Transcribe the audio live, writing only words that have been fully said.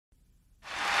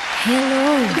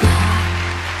Hello,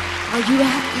 God. Are you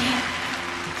out there?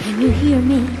 Can you hear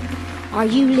me? Are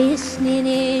you listening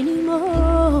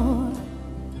anymore?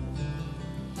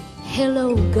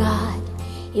 Hello, God.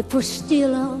 If we're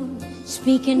still on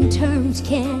speaking terms,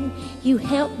 can you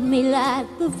help me like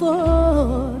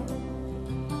before?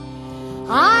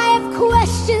 I've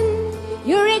questioned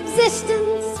your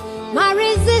existence. My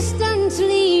resistance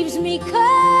leaves me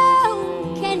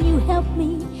cold. Can you help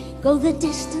me go the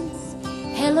distance?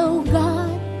 Hello,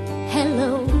 God.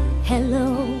 Hello,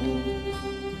 hello.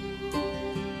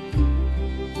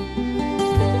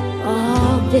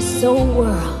 Oh, this old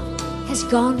world has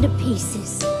gone to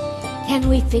pieces. Can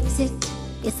we fix it?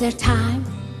 Is there time?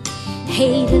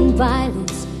 Hate and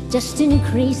violence just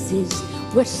increases.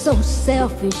 We're so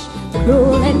selfish,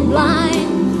 cruel and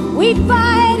blind. We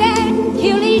fight and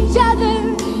kill each other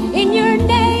in your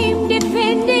name,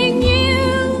 defending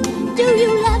you. Do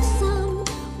you love some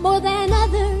more than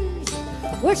others?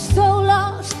 We're so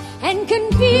lost and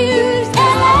confused.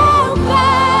 Hello,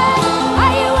 God.